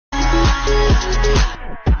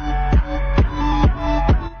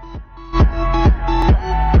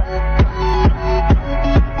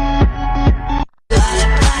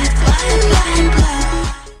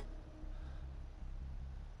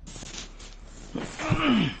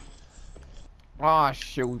Oh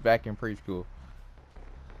shit, we back in preschool.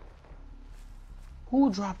 Who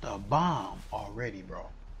dropped a bomb already, bro?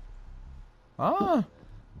 Huh?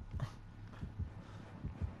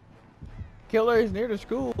 Killer is near the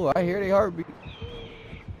school. I hear they heartbeat.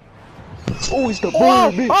 Oh, it's the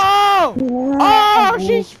Oh! bird, bitch. Oh! Oh!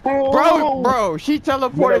 She's bro. She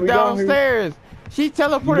teleported downstairs. She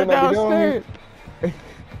teleported downstairs.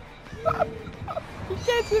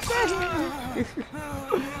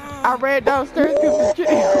 I ran downstairs because the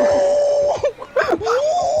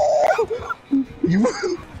You.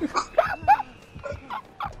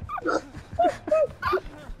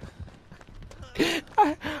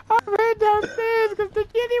 I ran downstairs because the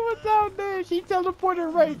kitty was down there. She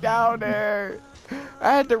teleported right down there.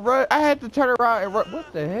 I had to run. I had to turn around and run.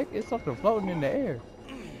 What the heck? It's something floating in the air.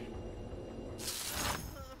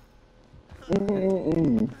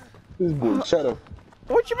 This boy, shut up.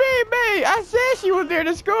 What you mean, babe? I said she was near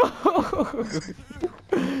the school.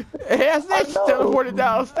 I said she teleported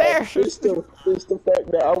downstairs. It's the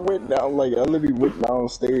fact that I went down, like, I literally went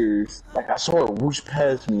downstairs. Like, I saw her whoosh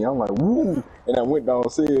past me. I'm like, woo! And I went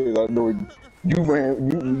downstairs. I know you went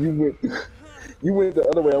the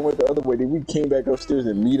other way. I went the other way. Then we came back upstairs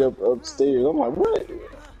and meet up upstairs. I'm like, what?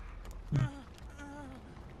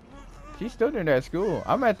 She's still in that school.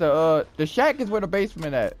 I'm at the shack is where the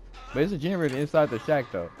basement at. But it's a generator inside the shack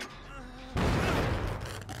though.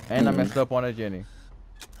 And I messed up on a Jenny.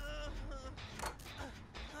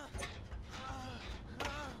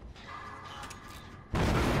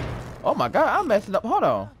 Oh my god, I'm messing up. Hold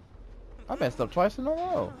on. I messed up twice in a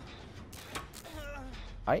row.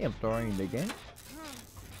 I am throwing the game.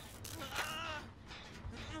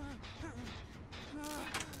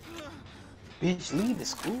 Bitch, leave the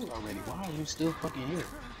school already. Why are you still fucking here?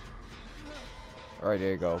 Alright,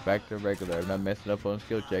 there you go. Back to regular. I'm not messing up on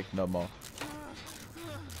skill checks no more.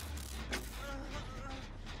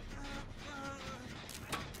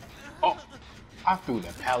 Oh, I threw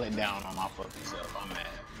the pallet down on my fucking self. I'm mad.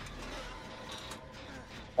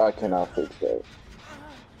 I cannot fix that.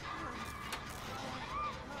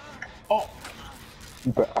 Oh,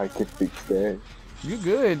 but I can fix that. You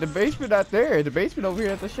good. The basement not there. The basement over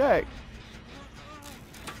here at the shack.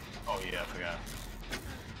 oh yeah, I forgot.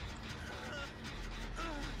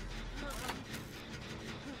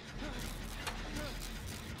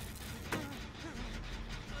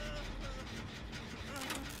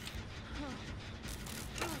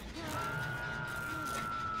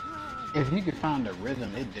 If you could find the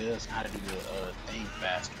rhythm, it does how to do the thing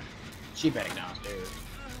faster. She back downstairs.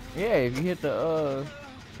 Yeah, if you hit the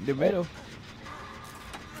middle.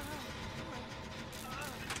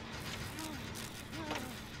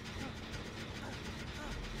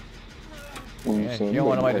 Yeah, you don't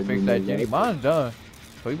want nobody to fix that Jenny. Mine's done.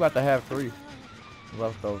 So we about to have 3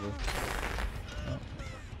 left over.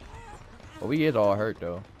 But we is all hurt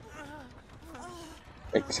though.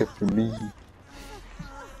 Except for me.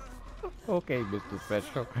 Okay, Mr.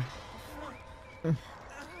 Special.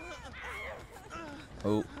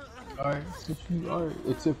 Oh. Alright,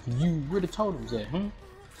 except for you. Where the totems at, huh?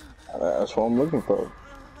 That's what I'm looking for.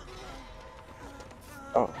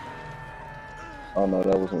 Oh. Oh no,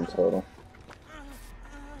 that wasn't total.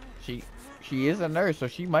 She is a nurse, so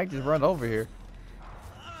she might just run over here.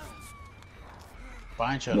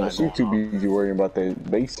 Fine, no, she's too busy worrying about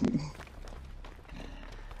that basement.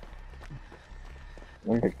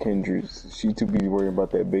 Look at Kendra's. She too busy worrying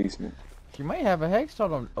about that basement. She might have a hex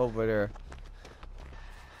totem over there.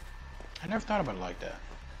 I never thought about it like that.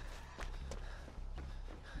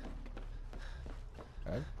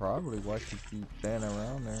 That's probably why she keeps standing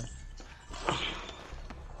around there.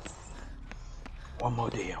 One more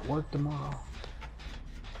day at work tomorrow.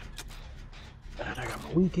 And I got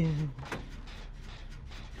my weekend.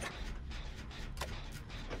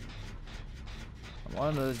 I'm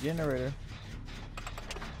on the generator.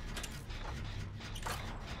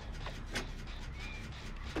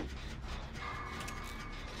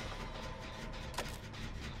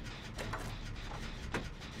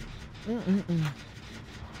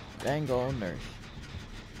 Dang old nurse.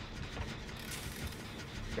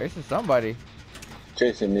 There's somebody.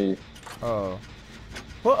 Chasing me. Oh.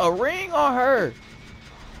 Put a ring on her!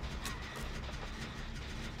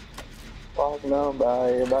 Fuck no,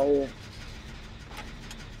 bye.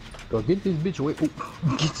 Go get this bitch away. Ooh,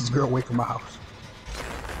 get this girl away from my house.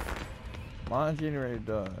 My generator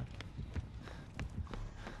done.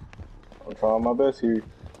 I'm trying my best here.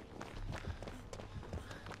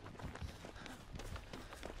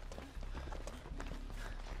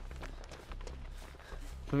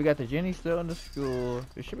 So we got the Jenny still in the school.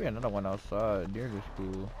 There should be another one outside near the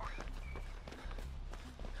school.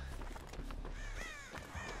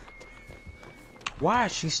 Why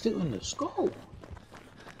is she still in the school?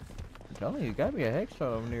 I'm telling you, gotta be a hex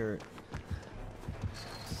shot over near it.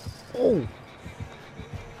 Oh!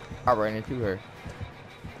 I ran into her.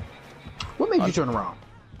 What made you turn around?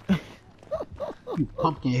 You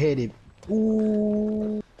pumpkin headed.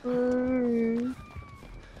 Ooh.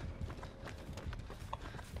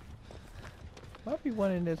 Might be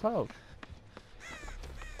one in this house.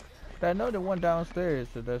 I know the one downstairs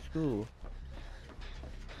at that school.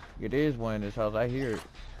 It is one in this house. I hear it.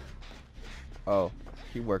 Oh,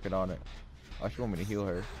 she working on it. Oh, she want me to heal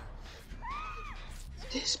her.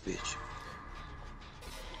 This bitch.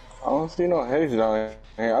 I don't see no heads down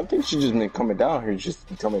here. I think she just been coming down here, just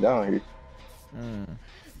coming down here.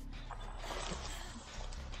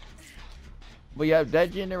 But yeah,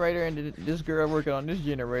 that generator and this girl working on this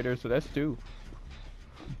generator, so that's two.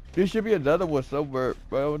 There should be another one somewhere,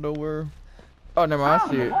 but I don't know where. Oh, never mind, I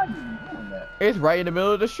see it. It's right in the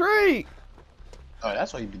middle of the street. Oh,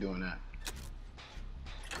 that's why you be doing that.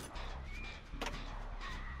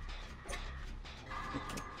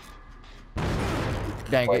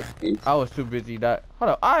 Dang it. I was too busy that.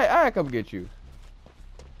 Hold on, I come get you.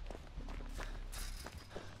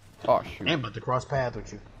 Oh shoot. I'm about to cross paths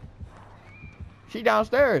with you. She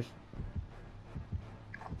downstairs.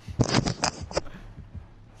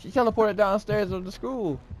 She teleported downstairs of the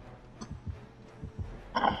school.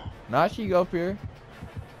 Now she up here.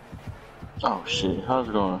 Oh shit, how's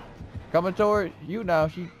it going? Coming toward you now.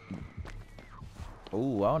 She.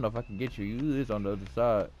 Ooh, I don't know if I can get you. You is on the other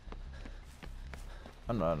side.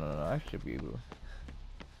 Oh, no, I should be able.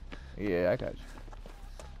 Yeah, I got you.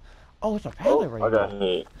 Oh, it's a pallet right I there. got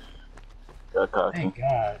hit. Got cocky.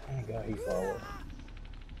 Thank God he followed.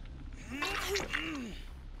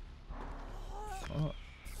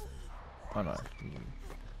 Oh no.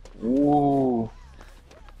 Ooh.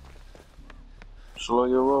 Slow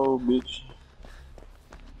your roll, bitch.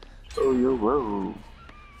 Slow your roll.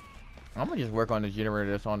 I'm gonna just work on the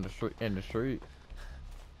generator that's on the street in the street.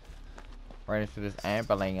 Right into this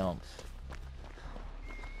ambulance.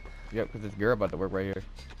 Yep, because this girl about to work right here.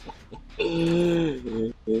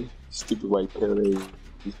 Stupid white parade.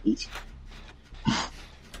 This bitch.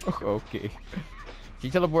 Okay. She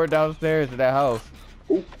teleported downstairs to that house.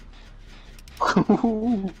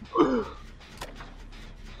 Hold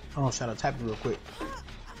on, shout out, type it real quick.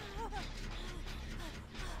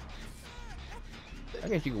 I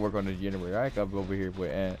guess you can work on the generator. I can go over here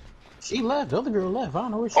with Aunt. She left. The other girl left. I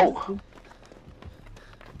don't know where she went.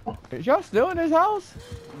 Is y'all still in this house?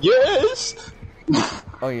 Yes!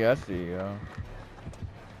 Oh yeah, I see.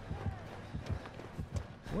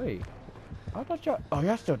 Wait, I thought y'all. Oh,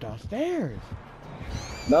 y'all still downstairs.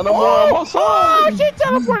 Not no more. I'm outside. Oh, she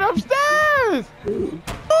teleported upstairs.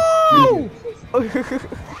 Oh!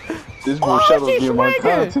 This boy Shadow getting my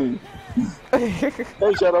content. Hey,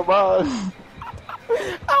 Shadow, bye.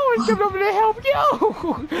 I was coming over to help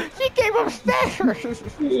you. She came upstairs.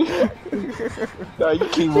 Nah, you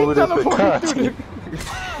came over there for content.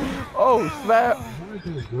 Oh, snap. Where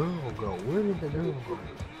did the girl go? Where did the girl go?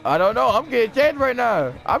 I don't know. I'm getting changed right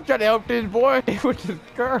now. I'm trying to help this boy with this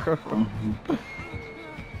girl.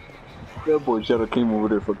 That boy Shadow came over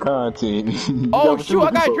there for content. Oh, shoot.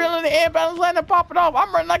 I got drilling in the air, balance land and popping off.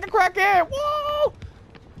 I'm running like a crackhead. Whoa.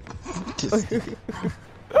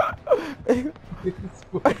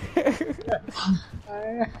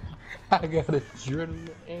 I got a adrenaline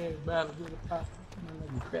and balance in the pocket.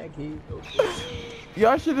 I'm like a crackhead.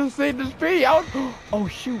 Y'all should have seen the speed. I was... Oh,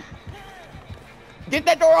 shoot. Get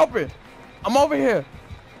that door open. I'm over here.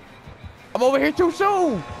 I'm over here too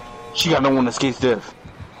soon. She got no one that skates death.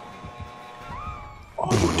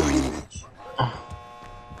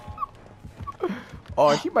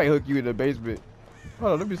 Oh, she might hook you in the basement.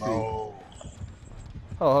 Hold on, let me see. Oh.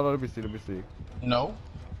 Hold on, let me see. No.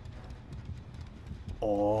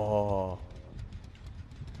 Oh.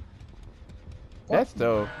 That's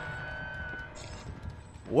dope.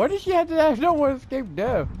 What did she have to have no one escape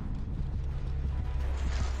death?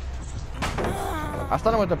 I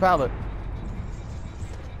started with the pallet.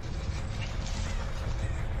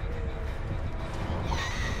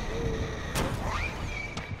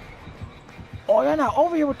 Oh, you're not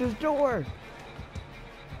over here with this door.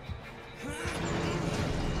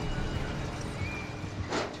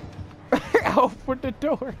 Open the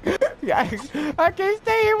door. I can't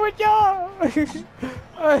stay here with y'all.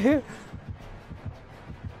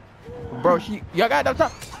 Bro, y'all got enough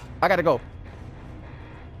time? I gotta go.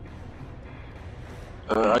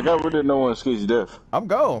 I got rid of no one sketchy death. I'm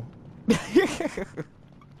gone.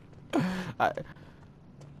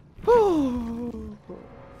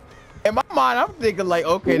 In my mind, I'm thinking like,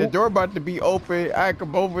 okay, the door about to be open. I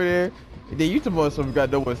come over there. And then you supposed to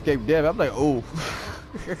got no escape death. I'm like, oh.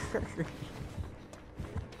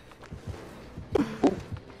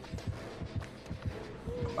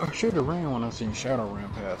 I should have ran when I seen Shadow ran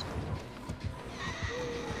past me.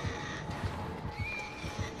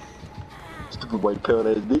 Stupid white pale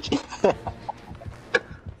ass bitch.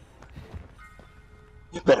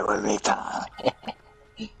 You better run make time.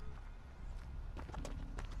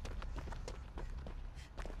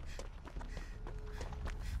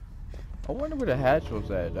 I wonder where the hatch was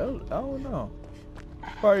at. I don't know.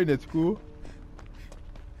 Probably in school.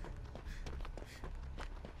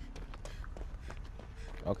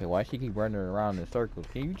 Okay, why she keep running around in circles?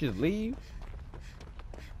 Can you just leave?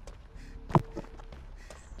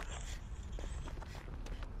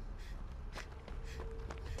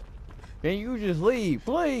 Can you just leave,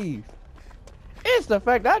 please? It's the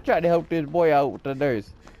fact I tried to help this boy out with the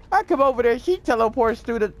nurse. I come over there, she teleports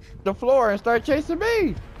through the floor and start chasing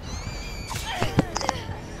me.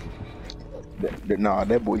 Nah,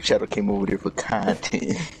 that boy Shadow came over there for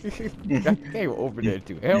content. I came over there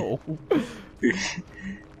to help.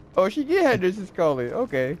 Oh, she did have this calling.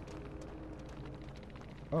 Okay.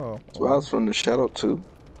 Oh. So I was from the Shadow too.